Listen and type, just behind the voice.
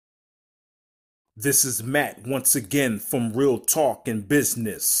This is Matt once again from Real Talk and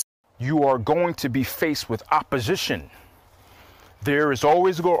Business. You are going to be faced with opposition. There is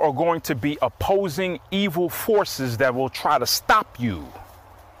always going to be opposing evil forces that will try to stop you.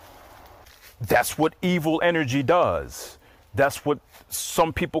 That's what evil energy does. That's what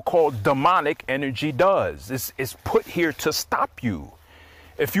some people call demonic energy does. It's put here to stop you.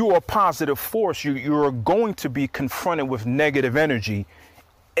 If you are a positive force, you are going to be confronted with negative energy.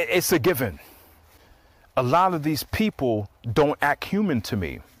 It's a given. A lot of these people don't act human to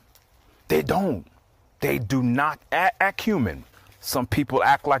me. They don't. They do not act human. Some people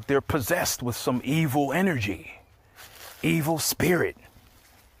act like they're possessed with some evil energy, evil spirit.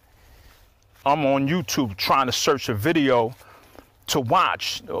 I'm on YouTube trying to search a video to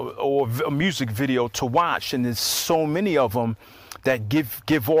watch or a music video to watch, and there's so many of them that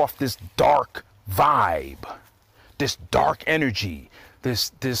give off this dark vibe, this dark energy,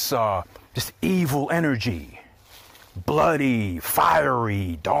 this evil energy, bloody,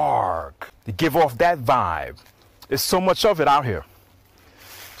 fiery, dark. They give off that vibe. There's so much of it out here.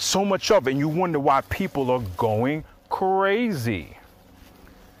 So much of it. And you wonder why people are going crazy.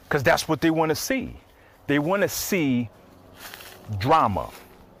 Because that's what they want to see. They want to see drama.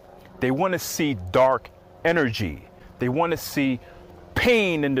 They want to see dark energy. They want to see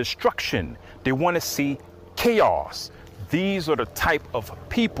pain and destruction. They want to see chaos. These are the type of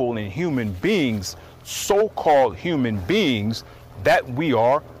people and human beings, so-called human beings, that we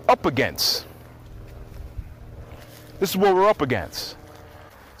are up against. This is what we're up against.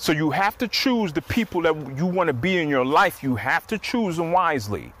 So you have to choose the people that you want to be in your life. You have to choose them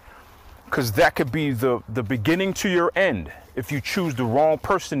wisely, because that could be the beginning to your end if you choose the wrong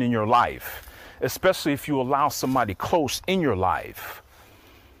person in your life, especially if you allow somebody close in your life.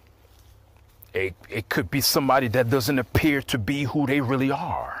 It could be somebody that doesn't appear to be who they really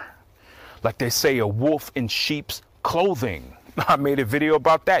are. Like they say, a wolf in sheep's clothing. I made a video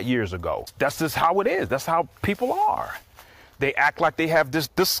about that years ago. That's just how it is. That's how people are. They act like they have this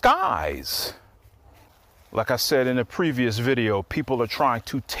disguise. Like I said in a previous video, people are trying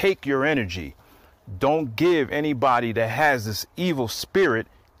to take your energy. Don't give anybody that has this evil spirit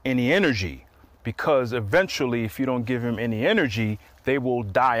any energy, because eventually, if you don't give him any energy, they will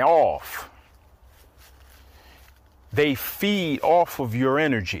die off. They feed off of your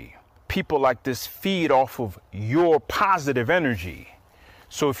energy. People like this feed off of your positive energy.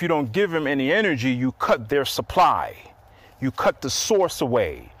 So if you don't give them any energy, you cut their supply. You cut the source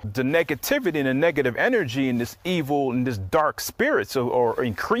away. The negativity and the negative energy and this evil and this dark spirits are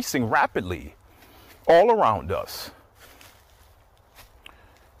increasing rapidly all around us.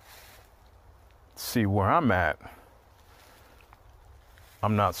 See where I'm at.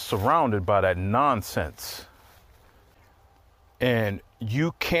 I'm not surrounded by that nonsense. And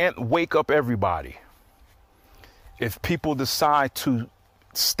you can't wake up everybody. If people decide to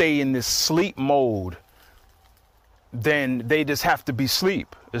stay in this sleep mode, then they just have to be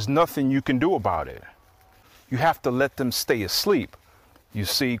asleep. There's nothing you can do about it. You have to let them stay asleep, you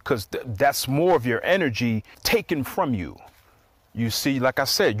see, because that's more of your energy taken from you. You see, like I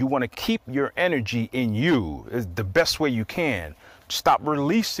said, you want to keep your energy in you is the best way you can. Stop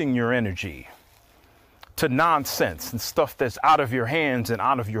releasing your energy to nonsense and stuff that's out of your hands and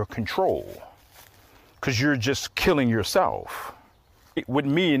out of your control, because you're just killing yourself. With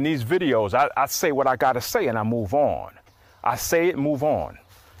me in these videos, I say what I got to say and I move on. I say it, move on.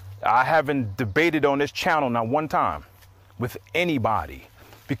 I haven't debated on this channel not one time with anybody,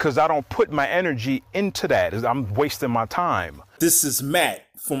 because I don't put my energy into that. I'm wasting my time. This is Matt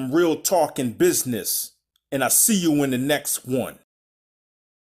from Real Talk and Business, and I see you in the next one.